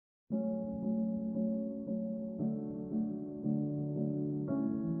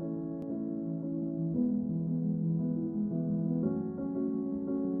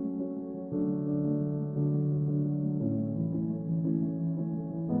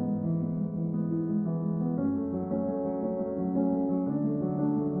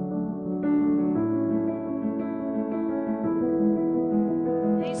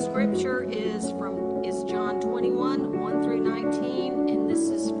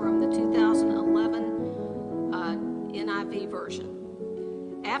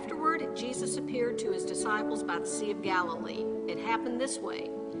Afterward, Jesus appeared to his disciples by the Sea of Galilee. It happened this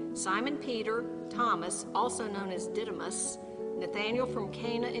way. Simon Peter, Thomas, also known as Didymus, Nathanael from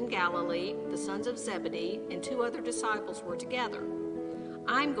Cana in Galilee, the sons of Zebedee, and 2 other disciples were together.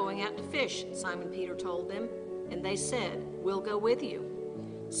 "I'm going out to fish," Simon Peter told them, and they said, "We'll go with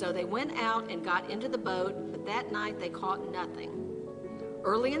you." So they went out and got into the boat, but that night they caught nothing.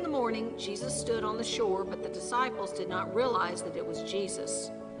 Early in the morning, Jesus stood on the shore, but the disciples did not realize that it was Jesus.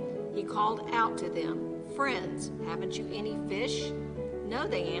 He called out to them, "Friends, haven't you any fish?" "No,"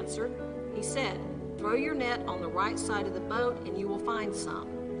 they answered. He said, "Throw your net on the right side of the boat and you will find some."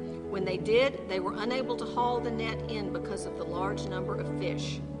 When they did, they were unable to haul the net in because of the large number of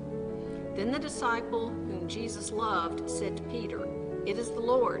fish. Then the disciple whom Jesus loved said to Peter, "It is the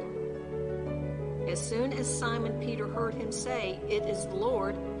Lord." As soon as Simon Peter heard him say, "It is the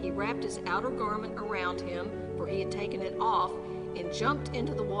Lord," he wrapped his outer garment around him, for he had taken it off, and jumped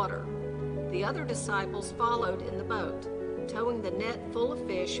into the water. The other disciples followed in the boat, towing the net full of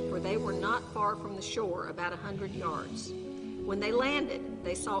fish, for they were not far from the shore, about 100 yards. When they landed,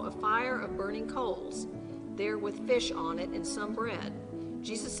 they saw a fire of burning coals there with fish on it and some bread.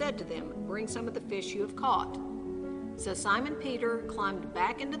 Jesus said to them, "Bring some of the fish you have caught." So Simon Peter climbed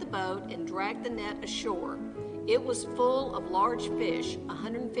back into the boat and dragged the net ashore. It was full of large fish,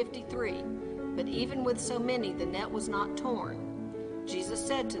 153, but even with so many, the net was not torn. Jesus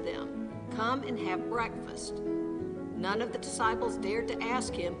said to them, "Come and have breakfast." None of the disciples dared to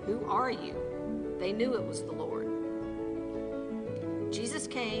ask him, "Who are you?" They knew it was the Lord. Jesus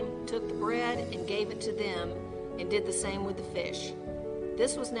came, took the bread, and gave it to them, and did the same with the fish.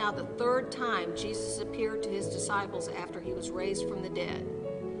 This was now the 3rd time Jesus appeared to his disciples after he was raised from the dead.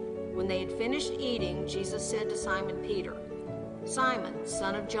 When they had finished eating, Jesus said to Simon Peter, "Simon,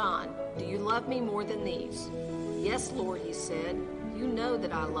 son of John, do you love me more than these?" "Yes, Lord," he said, "you know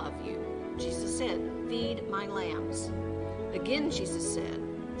that I love you." Jesus said, "Feed my lambs." Again Jesus said,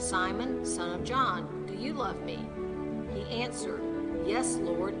 "Simon, son of John, do you love me?" He answered, "Yes,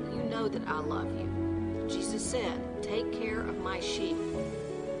 Lord, you know that I love you." Jesus said, "Take care of my sheep."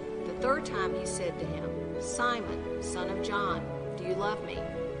 The 3rd time he said to him, "Simon, son of John, do you love me?"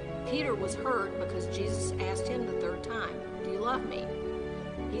 Peter was hurt because Jesus asked him the 3rd time, "Do you love me?"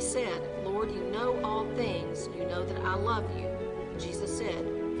 He said, "Lord, you know all things. You know that I love you." Jesus said,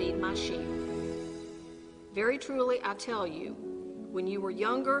 "Feed my sheep." Very truly I tell you, when you were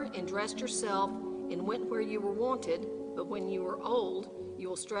younger and dressed yourself and went where you were wanted, but when you are old, you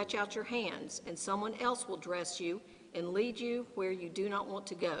will stretch out your hands, and someone else will dress you and lead you where you do not want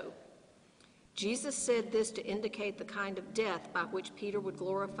to go. Jesus said this to indicate the kind of death by which Peter would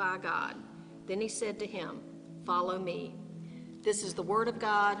glorify God. Then he said to him, "Follow me." This is the word of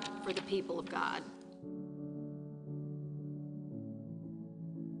God for the people of God.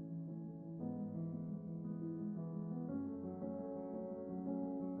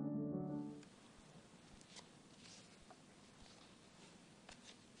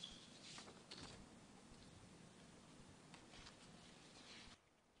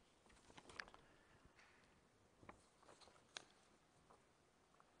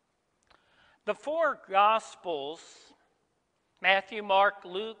 The 4 Gospels, Matthew, Mark,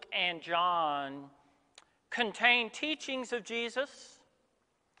 Luke, and John, contain teachings of Jesus.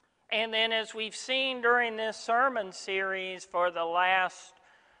 And then, as we've seen during this sermon series for the last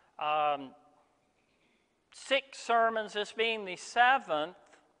 6 sermons, this being the 7th,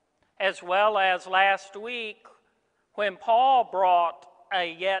 as well as last week when Paul brought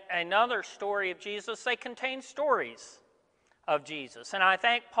yet another story of Jesus, they contain stories of Jesus. And I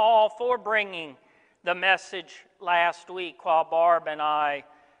thank Paul for bringing the message last week while Barb and I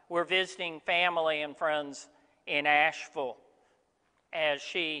were visiting family and friends in Asheville as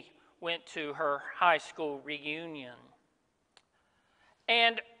she went to her high school reunion.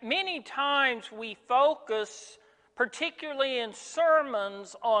 And many times we focus, particularly in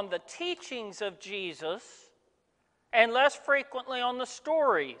sermons, on the teachings of Jesus and less frequently on the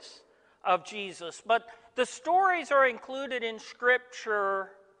stories of Jesus. But the stories are included in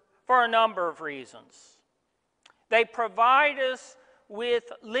Scripture for a number of reasons. They provide us with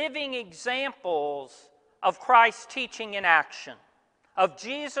living examples of Christ's teaching in action, of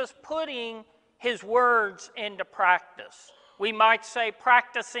Jesus putting his words into practice. We might say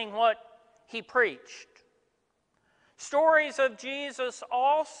practicing what he preached. Stories of Jesus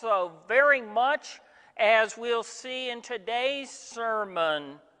also very much, as we'll see in today's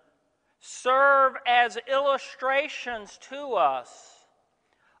sermon, serve as illustrations to us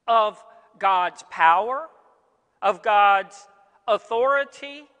of God's power, of God's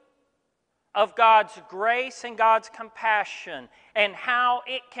authority, of God's grace and God's compassion and how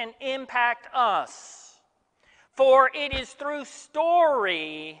it can impact us. For it is through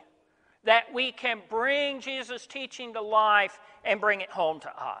story that we can bring Jesus' teaching to life and bring it home to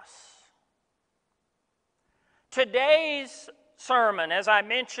us. Today's sermon, as I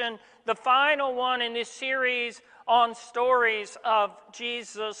mentioned, the final one in this series on stories of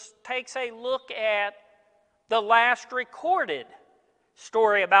Jesus, takes a look at the last recorded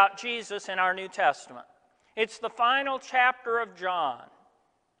story about Jesus in our New Testament. It's the final chapter of John.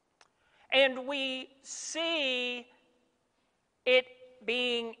 And we see it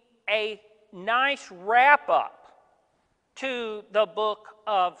being a nice wrap-up to the book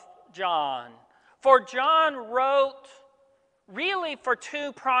of John. For John wrote really for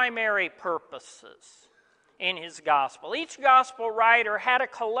two primary purposes in his gospel. Each gospel writer had a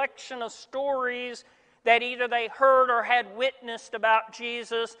collection of stories that either they heard or had witnessed about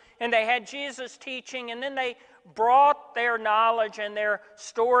Jesus, and they had Jesus teaching, and then they brought their knowledge and their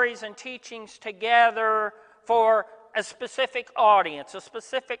stories and teachings together for a specific audience, a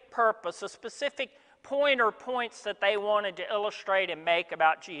specific purpose, a specific point or points that they wanted to illustrate and make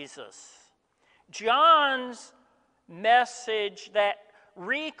about Jesus. John's message that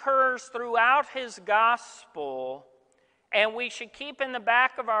recurs throughout his gospel, and we should keep in the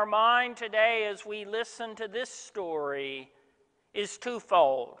back of our mind today as we listen to this story, is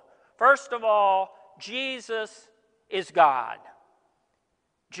twofold. First of all, Jesus is God.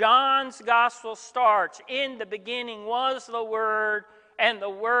 John's gospel starts, "In the beginning was the Word, and the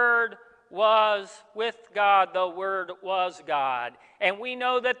Word was with God. The Word was God." And we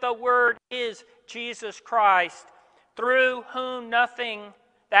know that the Word is Jesus Christ, through whom nothing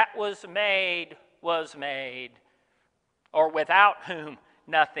that was made, or without whom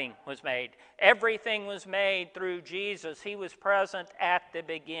nothing was made. Everything was made through Jesus. He was present at the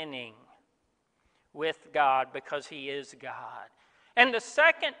beginning with God because he is God. And the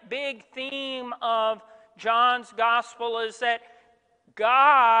second big theme of John's gospel is that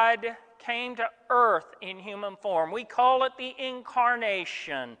God came to earth in human form. We call it the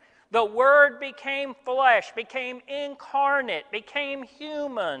incarnation. The Word became flesh, became incarnate, became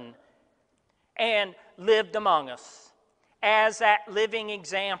human, and lived among us as that living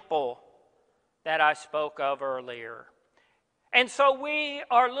example that I spoke of earlier. And so we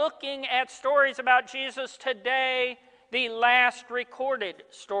are looking at stories about Jesus today, the last recorded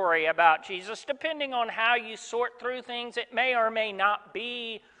story about Jesus. Depending on how you sort through things, it may or may not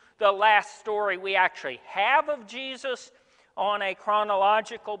be the last story we actually have of Jesus on a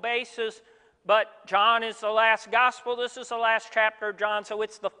chronological basis, but John is the last gospel. This is the last chapter of John, so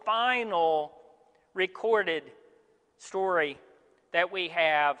it's the final recorded story that we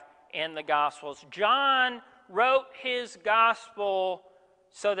have in the Gospels. John wrote his gospel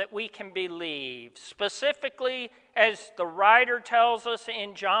so that we can believe. Specifically, as the writer tells us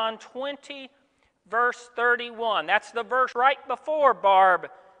in John 20, verse 31. That's the verse right before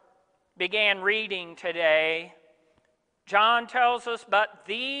Barb began reading today. John tells us, "But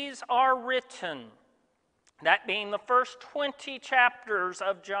these are written," that being the first 20 chapters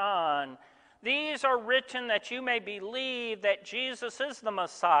of John, "these are written that you may believe that Jesus is the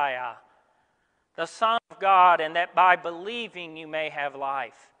Messiah, the Son of God, and that by believing you may have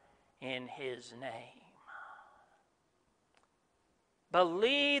life in his name."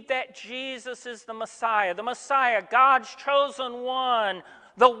 Believe that Jesus is the Messiah, God's chosen one,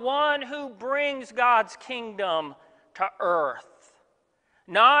 the one who brings God's kingdom to earth.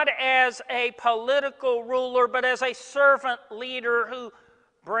 Not as a political ruler, but as a servant leader who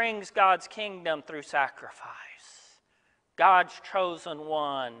brings God's kingdom through sacrifice. God's chosen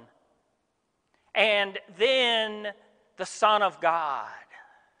one. And then the Son of God.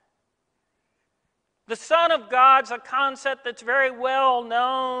 The Son of God's a concept that's very well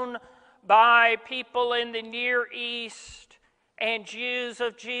known by people in the Near East and Jews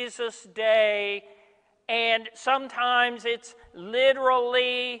of Jesus' day. And sometimes it's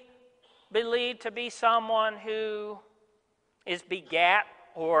literally believed to be someone who is begat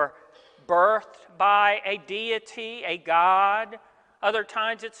or birthed by a deity, a god. Other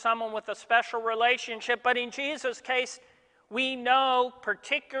times it's someone with a special relationship. But in Jesus' case, we know,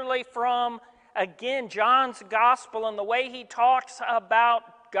 particularly from, again, John's gospel and the way he talks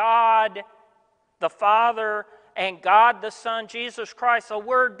about God the Father and God the Son, Jesus Christ, the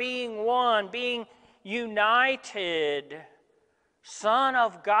Word being one, being united, Son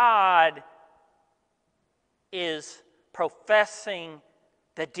of God is professing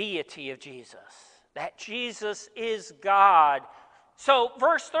the deity of Jesus, that Jesus is God. So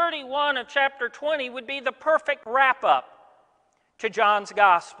verse 31 of chapter 20 would be the perfect wrap-up to John's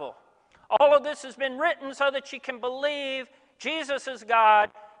gospel. All of this has been written so that you can believe Jesus is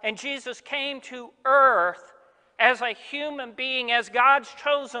God, and Jesus came to earth as a human being, as God's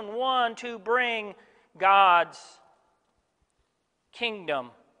chosen one to bring God's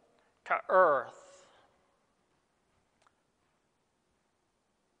kingdom to earth.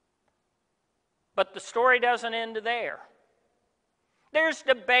 But the story doesn't end there. There's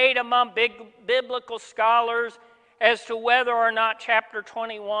debate among big biblical scholars as to whether or not chapter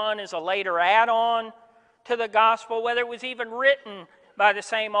 21 is a later add-on to the gospel, whether it was even written by the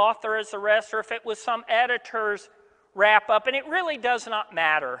same author as the rest, or if it was some editor's wrap-up. And it really does not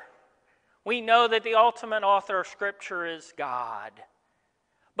matter. We know that the ultimate author of Scripture is God.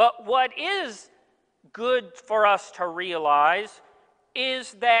 But what is good for us to realize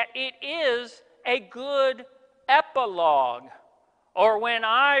is that it is a good epilogue. Or when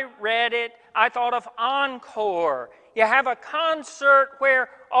I read it, I thought of encore. You have a concert where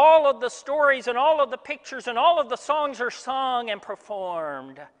all of the stories and all of the pictures and all of the songs are sung and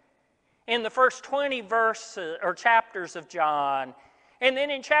performed in the first 20 verses or chapters of John. And then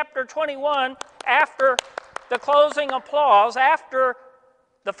in chapter 21, after the closing applause, after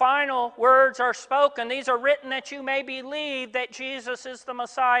the final words are spoken, these are written that you may believe that Jesus is the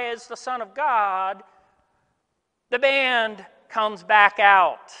Messiah, is the Son of God. The band comes back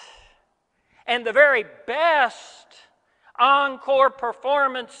out. And the very best encore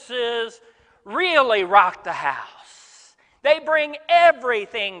performances really rock the house. They bring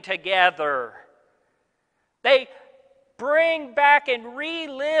everything together. They bring back and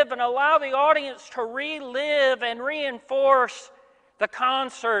relive and allow the audience to relive and reinforce the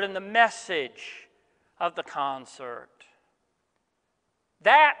concert and the message of the concert.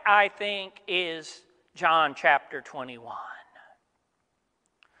 That, I think, is John chapter 21.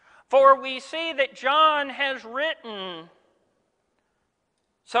 For we see that John has written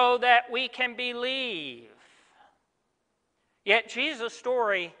so that we can believe. Yet Jesus'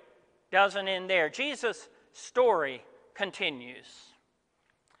 story doesn't end there. Jesus' story continues.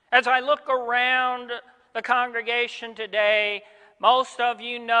 As I look around the congregation today, most of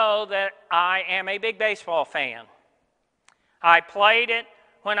you know that I am a big baseball fan. I played it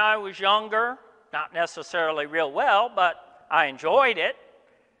when I was younger, not necessarily real well, but I enjoyed it.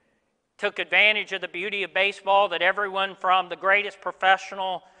 Took advantage of the beauty of baseball, that everyone from the greatest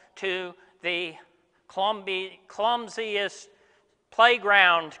professional to the clumsiest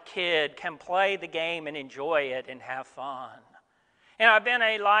playground kid can play the game and enjoy it and have fun. And I've been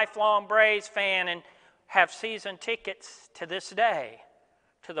a lifelong Braves fan and have season tickets to this day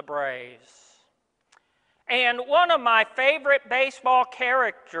to the Braves. And one of my favorite baseball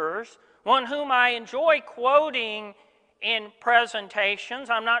characters, one whom I enjoy quoting in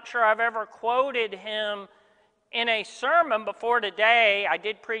presentations, I'm not sure I've ever quoted him in a sermon before today. I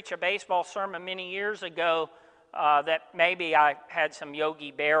did preach a baseball sermon many years ago that maybe I had some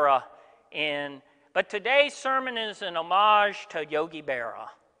Yogi Berra in. But today's sermon is an homage to Yogi Berra,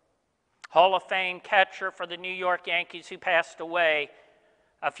 Hall of Fame catcher for the New York Yankees, who passed away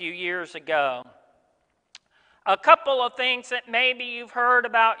a few years ago. A couple of things that maybe you've heard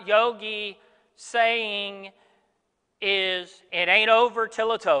about Yogi saying is, it ain't over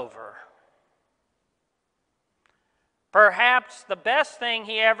till it's over. Perhaps the best thing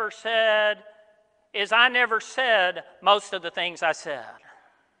he ever said is, I never said most of the things I said.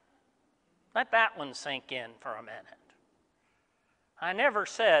 Let that one sink in for a minute. I never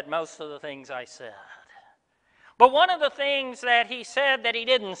said most of the things I said. But one of the things that he said that he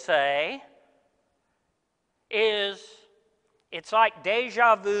didn't say is, it's like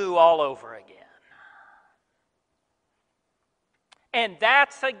deja vu all over again. And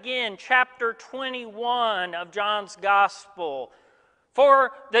that's again chapter 21 of John's Gospel.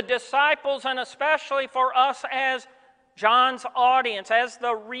 For the disciples, and especially for us as John's audience, as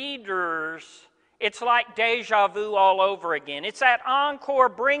the readers, it's like deja vu all over again. It's that encore,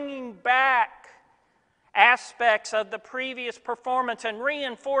 bringing back aspects of the previous performance and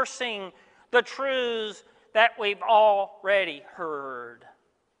reinforcing the truths that we've already heard.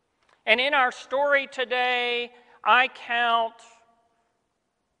 And in our story today, I count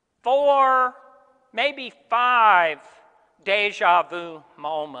 4, maybe 5 deja vu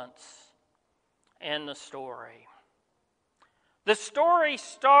moments in the story. The story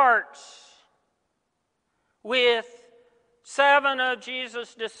starts with 7 of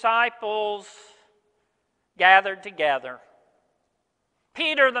Jesus' disciples gathered together.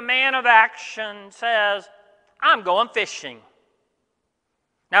 Peter, the man of action, says, I'm going fishing.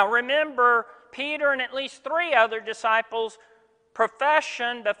 Now remember, Peter and at least 3 other disciples'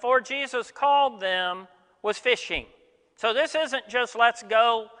 profession before Jesus called them was fishing. So this isn't just let's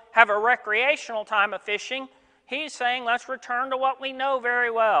go have a recreational time of fishing. He's saying, let's return to what we know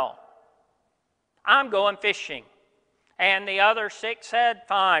very well. I'm going fishing. And the other 6 said,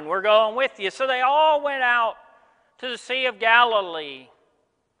 fine, we're going with you. So they all went out to the Sea of Galilee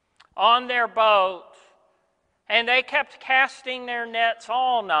on their boat, and they kept casting their nets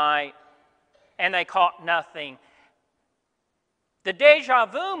all night, and they caught nothing. The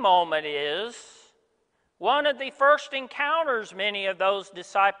déjà vu moment is one of the first encounters many of those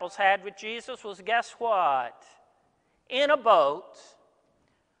disciples had with Jesus was, guess what? In a boat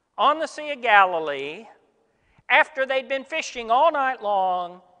on the Sea of Galilee, after they'd been fishing all night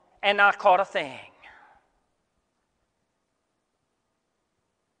long and not caught a thing.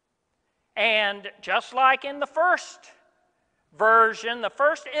 And just like in the first version, the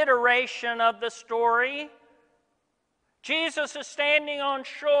first iteration of the story, Jesus is standing on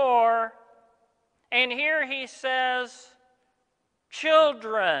shore, and here he says,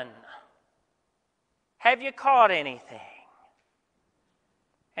 children, have you caught anything?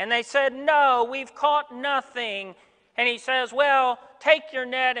 And they said, no, we've caught nothing. And he says, well, take your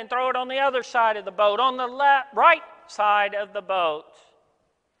net and throw it on the other side of the boat, on the right side of the boat,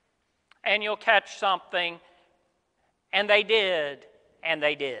 and you'll catch something. And they did, and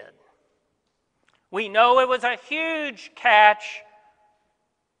they did. We know it was a huge catch.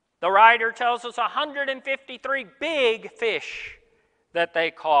 The writer tells us 153 big fish that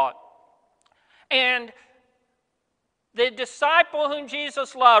they caught. And the disciple whom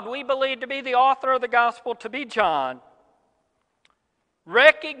Jesus loved, we believe to be the author of the gospel, to be John,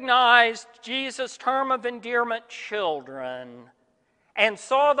 recognized Jesus' term of endearment, children, and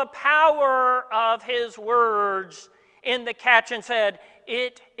saw the power of his words in the catch and said,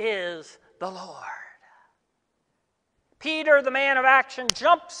 it is the Lord. Peter, the man of action,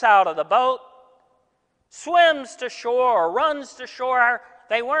 jumps out of the boat, swims to shore or runs to shore.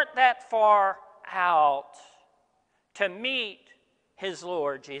 They weren't that far out to meet his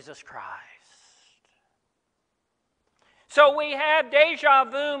Lord Jesus Christ. So we have deja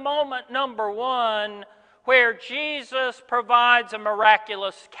vu moment number 1, where Jesus provides a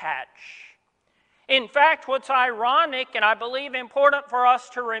miraculous catch. In fact, what's ironic and I believe important for us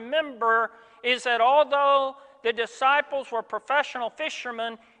to remember is that although the disciples were professional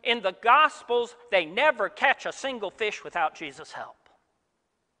fishermen, in the Gospels, they never catch a single fish without Jesus' help.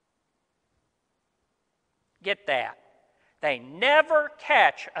 Get that. They never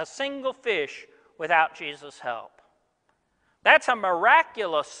catch a single fish without Jesus' help. That's a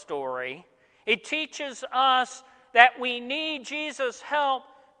miraculous story. It teaches us that we need Jesus' help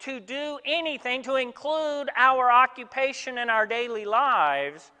to do anything, to include our occupation in our daily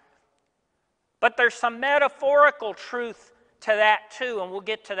lives. But there's some metaphorical truth to that too, and we'll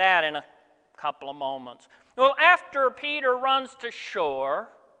get to that in a couple of moments. Well, after Peter runs to shore,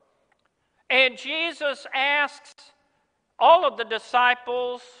 and Jesus asks all of the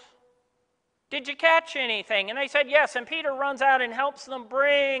disciples, did you catch anything? And they said yes, and Peter runs out and helps them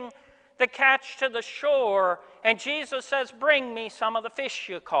bring the catch to the shore, and Jesus says, bring me some of the fish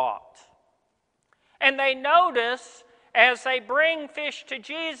you caught. And they notice as they bring fish to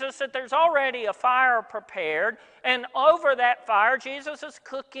Jesus that there's already a fire prepared, and over that fire Jesus is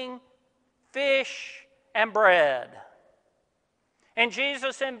cooking fish and bread. And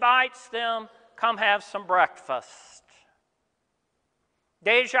Jesus invites them, come have some breakfast.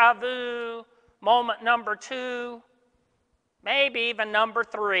 Deja vu moment number 2, maybe even number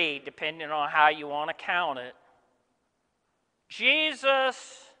 3, depending on how you want to count it.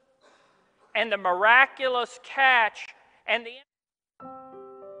 Jesus and the miraculous catch and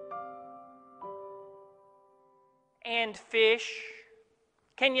fish.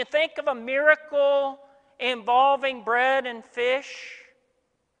 Can you think of a miracle involving bread and fish?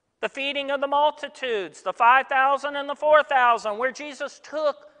 The feeding of the multitudes, the 5,000 and the 4,000, where Jesus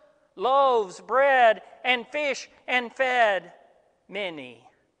took loaves, bread, and fish and fed many.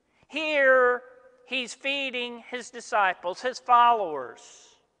 Here, he's feeding his disciples, his followers.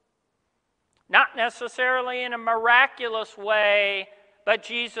 Not necessarily in a miraculous way, but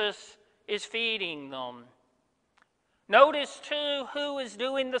Jesus is feeding them. Notice, too, who is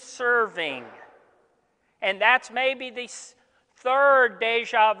doing the serving. And that's maybe the third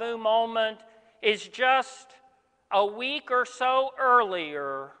deja vu moment, is just a week or so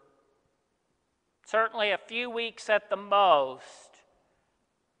earlier, certainly a few weeks at the most,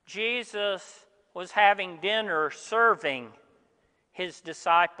 Jesus was having dinner serving his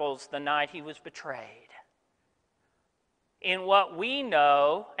disciples the night he was betrayed. In what we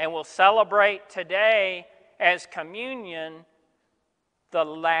know and will celebrate today as communion, the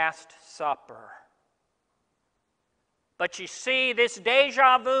Last Supper. But you see, this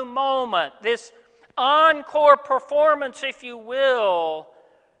deja vu moment, this encore performance, if you will,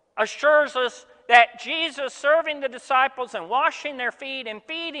 assures us that Jesus serving the disciples and washing their feet and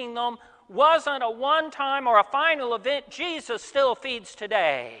feeding them wasn't a one-time or a final event. Jesus still feeds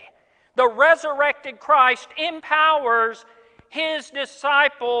today. The resurrected Christ empowers his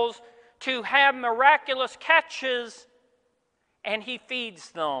disciples to have miraculous catches, and he feeds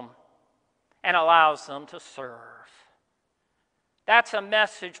them and allows them to serve. That's a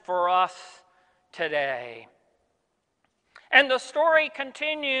message for us today. And the story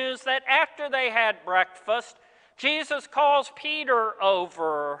continues that after they had breakfast, Jesus calls Peter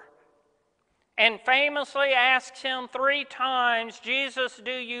over and famously asks him 3 times, "Jesus,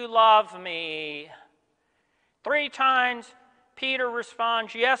 do you love me?" 3 times Peter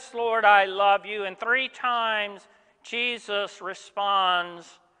responds, "Yes, Lord, I love you." And 3 times Jesus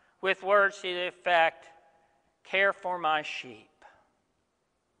responds with words to the effect, "Care for my sheep."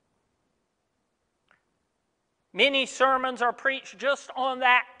 Many sermons are preached just on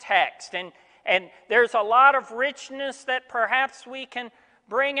that text, and there's a lot of richness that perhaps we can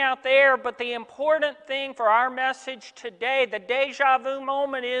bring out there, but the important thing for our message today, the deja vu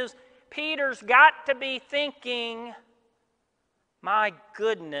moment, is Peter's got to be thinking, my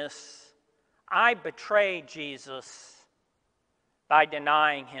goodness, I betrayed Jesus by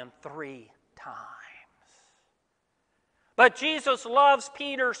denying him 3 times. But Jesus loves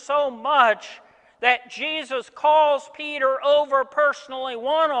Peter so much that Jesus calls Peter over personally,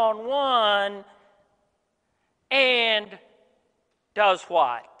 one-on-one, and does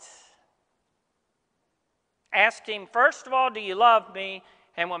what? Asked him, first of all, "Do you love me?"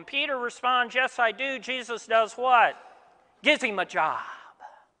 And when Peter responds, "Yes, I do," Jesus does what? Gives him a job.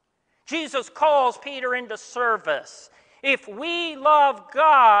 Jesus calls Peter into service. If we love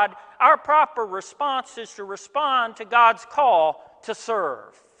God, our proper response is to respond to God's call to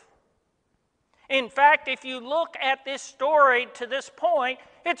serve. In fact, if you look at this story to this point,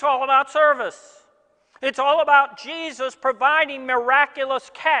 it's all about service. It's all about Jesus providing miraculous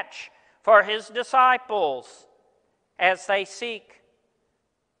catch for his disciples as they seek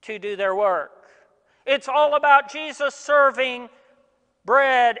to do their work. It's all about Jesus serving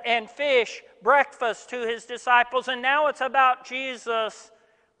bread and fish, breakfast to his disciples, and now it's about Jesus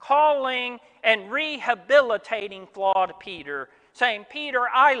calling and rehabilitating flawed Peter, saying, "Peter,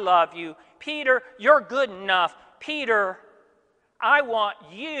 I love you. Peter, you're good enough. Peter, I want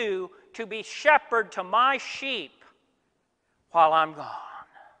you to be shepherd to my sheep while I'm gone."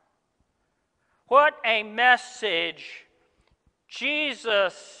 What a message.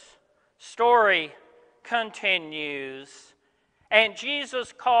 Jesus' story continues, and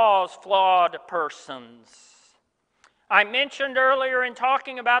Jesus calls flawed persons. I mentioned earlier in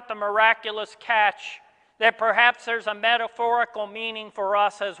talking about the miraculous catch that perhaps there's a metaphorical meaning for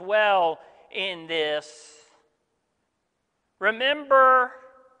us as well in this. Remember,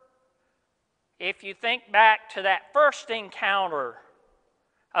 if you think back to that first encounter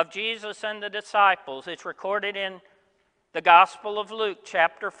of Jesus and the disciples, it's recorded in the Gospel of Luke,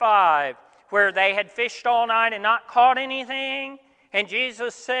 chapter 5, where they had fished all night and not caught anything, and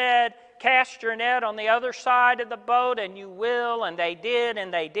Jesus said, "Cast your net on the other side of the boat, and you will," and they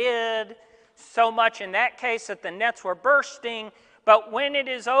did. So much in that case that the nets were bursting. But when it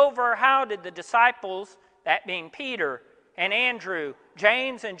is over, how did the disciples, that being Peter and Andrew,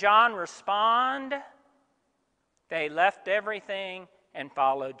 James and John, respond? They left everything and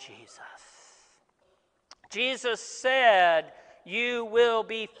followed Jesus. Jesus said, "You will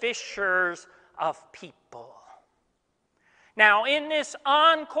be fishers of people." Now, in this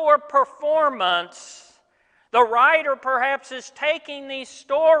encore performance, the writer perhaps is taking these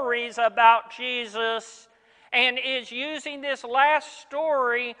stories about Jesus and is using this last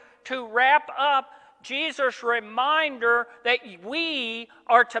story to wrap up Jesus' reminder that we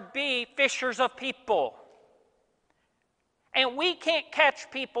are to be fishers of people. And we can't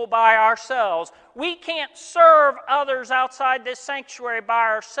catch people by ourselves. We can't serve others outside this sanctuary by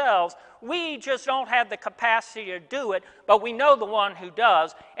ourselves. We just don't have the capacity to do it, but we know the one who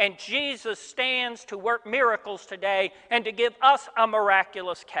does. And Jesus stands to work miracles today and to give us a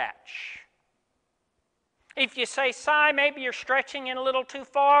miraculous catch. If you say, "Si, maybe you're stretching it a little too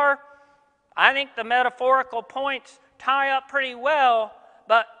far," I think the metaphorical points tie up pretty well.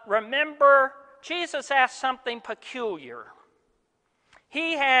 But remember, Jesus asked something peculiar.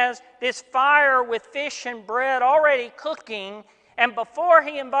 He has this fire with fish and bread already cooking, and before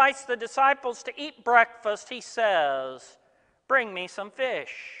he invites the disciples to eat breakfast, he says, "Bring me some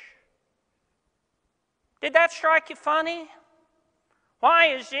fish." Did that strike you funny? Why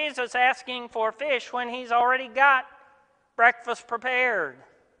is Jesus asking for fish when he's already got breakfast prepared.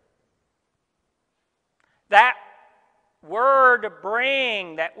 That word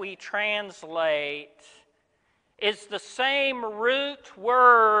bring that we translate is the same root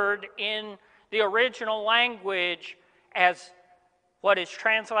word in the original language as what is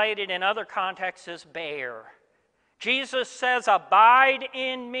translated in other contexts as bear. Jesus says, "Abide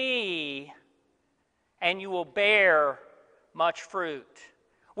in me, and you will bear much fruit.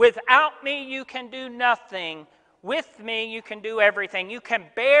 Without me, you can do nothing. With me, you can do everything." You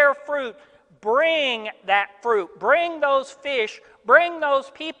can bear fruit. Bring that fruit. Bring those fish. Bring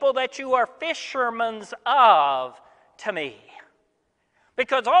those people that you are fishermen of to me.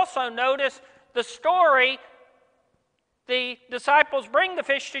 Because also notice the story, the disciples bring the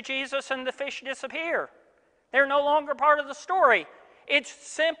fish to Jesus and the fish disappear. They're no longer part of the story. It's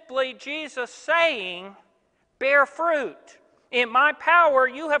simply Jesus saying, bear fruit. In my power,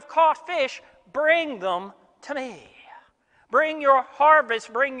 you have caught fish. Bring them to me. Bring your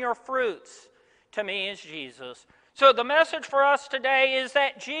harvest, bring your fruits to me as Jesus. So the message for us today is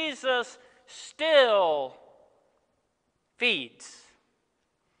that Jesus still feeds.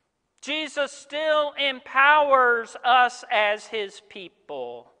 Jesus still empowers us as his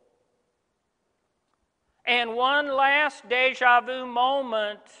people. And one last deja vu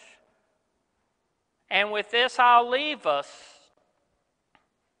moment, and with this I'll leave us.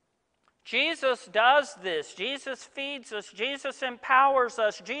 Jesus does this. Jesus feeds us. Jesus empowers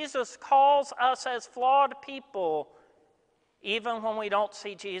us. Jesus calls us as flawed people, even when we don't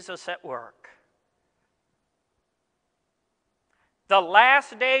see Jesus at work. The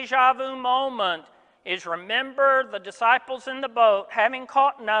last deja vu moment is, remember the disciples in the boat having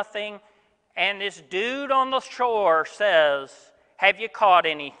caught nothing, and this dude on the shore says, "Have you caught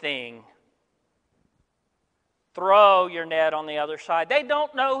anything? Throw your net on the other side." They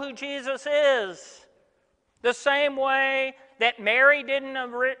don't know who Jesus is. The same way that Mary didn't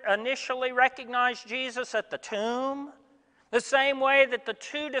initially recognize Jesus at the tomb. The same way that the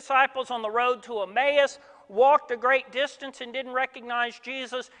two disciples on the road to Emmaus walked a great distance and didn't recognize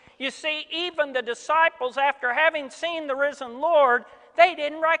Jesus. You see, even the disciples, after having seen the risen Lord, they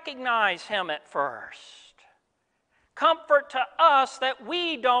didn't recognize him at first. Comfort to us that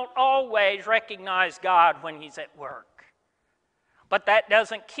we don't always recognize God when he's at work. But that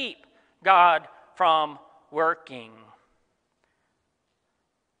doesn't keep God from working.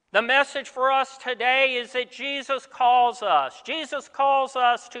 The message for us today is that Jesus calls us. Jesus calls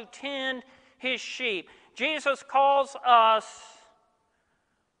us to tend his sheep. Jesus calls us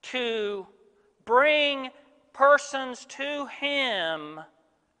to bring persons to him,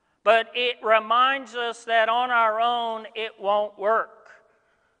 but it reminds us that on our own it won't work.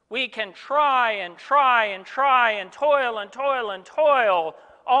 We can try and try and try and toil and toil and toil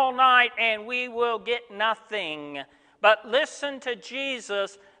all night and we will get nothing. But listen to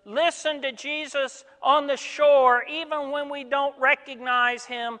Jesus. Listen to Jesus on the shore, even when we don't recognize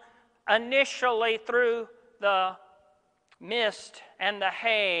him initially through the mist and the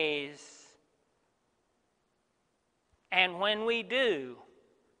haze. And when we do,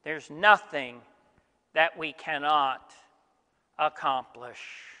 there's nothing that we cannot accomplish.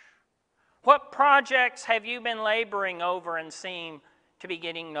 What projects have you been laboring over and seem to be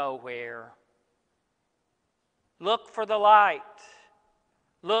getting nowhere? Look for the light.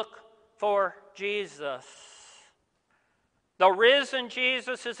 Look for Jesus. The risen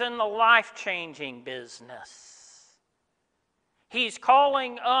Jesus is in the life-changing business. He's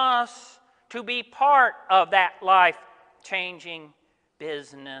calling us to be part of that life-changing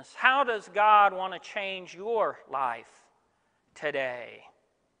business. How does God want to change your life today?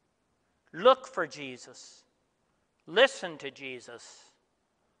 Look for Jesus. Listen to Jesus.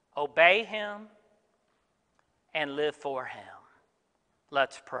 Obey him and live for him.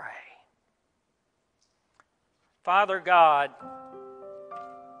 Let's pray. Father God,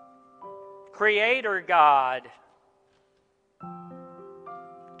 Creator God,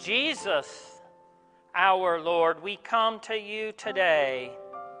 Jesus, our Lord, we come to you today.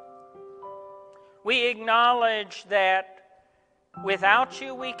 We acknowledge that without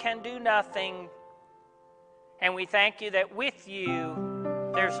you we can do nothing, and we thank you that with you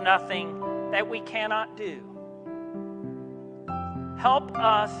there's nothing that we cannot do. Help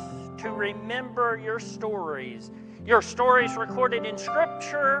us to remember your stories recorded in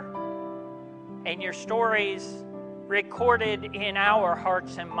Scripture, and your stories recorded in our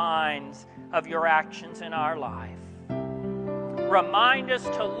hearts and minds of your actions in our life. Remind us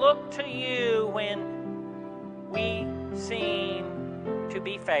to look to you when we seem to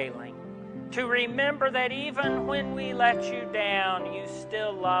be failing. To remember that even when we let you down, you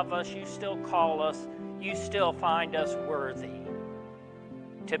still love us, you still call us, you still find us worthy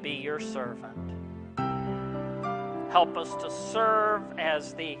to be your servant. Help us to serve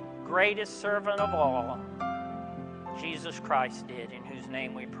as the greatest servant of all, Jesus Christ did, in whose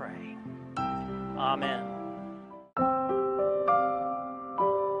name we pray. Amen.